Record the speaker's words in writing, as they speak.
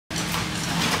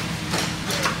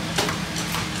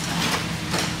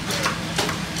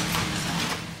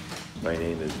My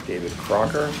name is David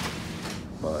Crocker.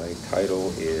 My title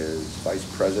is Vice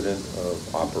President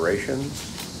of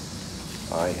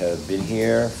Operations. I have been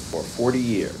here for 40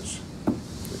 years,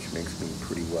 which makes me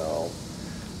pretty well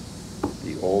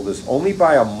the oldest, only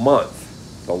by a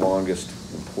month, the longest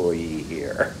employee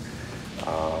here.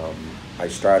 I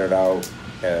started out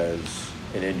as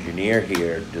an engineer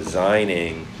here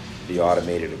designing the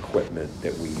automated equipment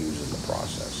that we use in the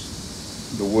process.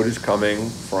 The wood is coming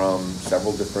from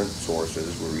several different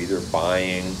sources. We're either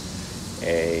buying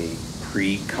a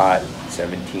pre-cut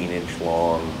 17-inch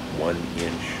long,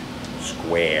 1-inch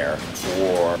square,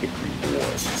 or hickory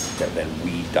boards that then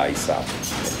we dice up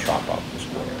and chop up the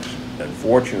squares.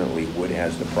 Unfortunately, wood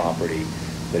has the property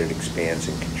that it expands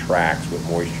and contracts with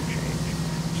moisture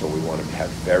change. So we want to have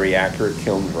very accurate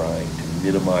kiln drying to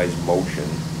minimize motion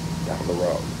down the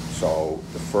road. So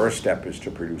the first step is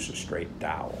to produce a straight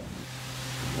dowel.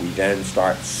 We then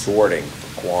start sorting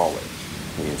for quality.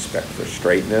 We inspect for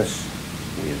straightness,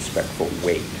 we inspect for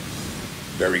weight.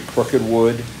 Very crooked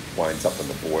wood winds up in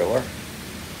the boiler.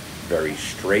 Very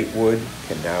straight wood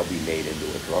can now be made into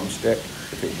a drumstick.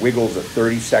 If it wiggles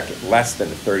less than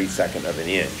a 32nd of an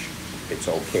inch, it's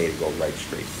okay to go right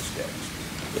straight to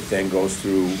sticks. It then goes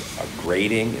through a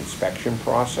grading inspection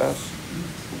process,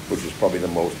 which is probably the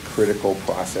most critical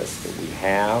process that we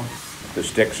have. The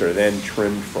sticks are then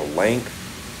trimmed for length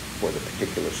for the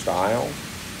particular style.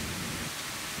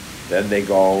 Then they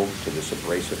go to this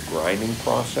abrasive grinding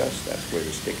process. That's where the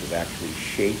stick is actually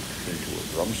shaped into a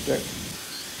drumstick.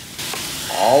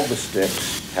 All the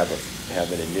sticks have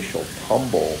an initial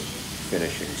tumble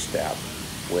finishing step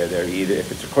where they're either,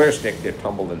 if it's a clear stick, they're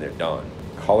tumbled and they're done.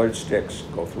 Colored sticks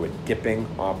go through a dipping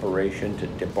operation to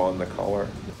dip on the color.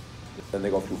 Then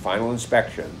they go through final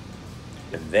inspection,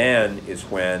 and then is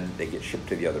when they get shipped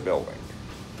to the other building.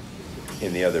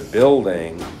 In the other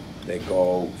building, they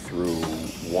go through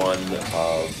one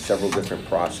of several different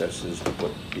processes to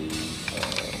put the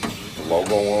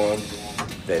logo on.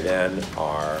 They then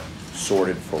are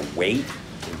sorted for weight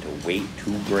into weight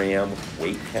 2-gram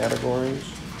weight categories.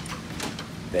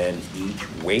 Then each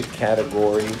weight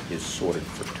category is sorted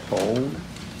for tone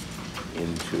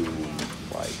into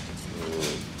like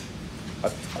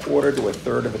a quarter to a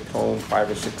third of a tone, 5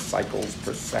 or 6 cycles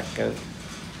per second.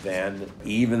 Then,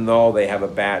 even though they have a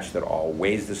batch that all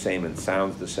weighs the same and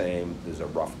sounds the same, there's a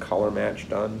rough color match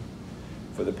done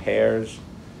for the pairs.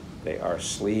 They are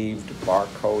sleeved,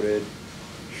 bar-coded,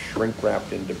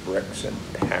 shrink-wrapped into bricks, and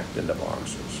packed into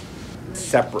boxes.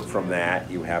 Separate from that,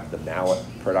 you have the mallet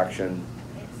production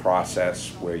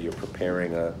process where you're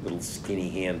preparing a little skinny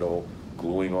handle,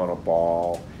 gluing on a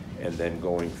ball, and then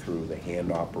going through the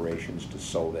hand operations to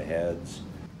sew the heads.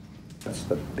 That's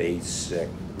the basic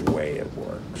way it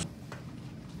works.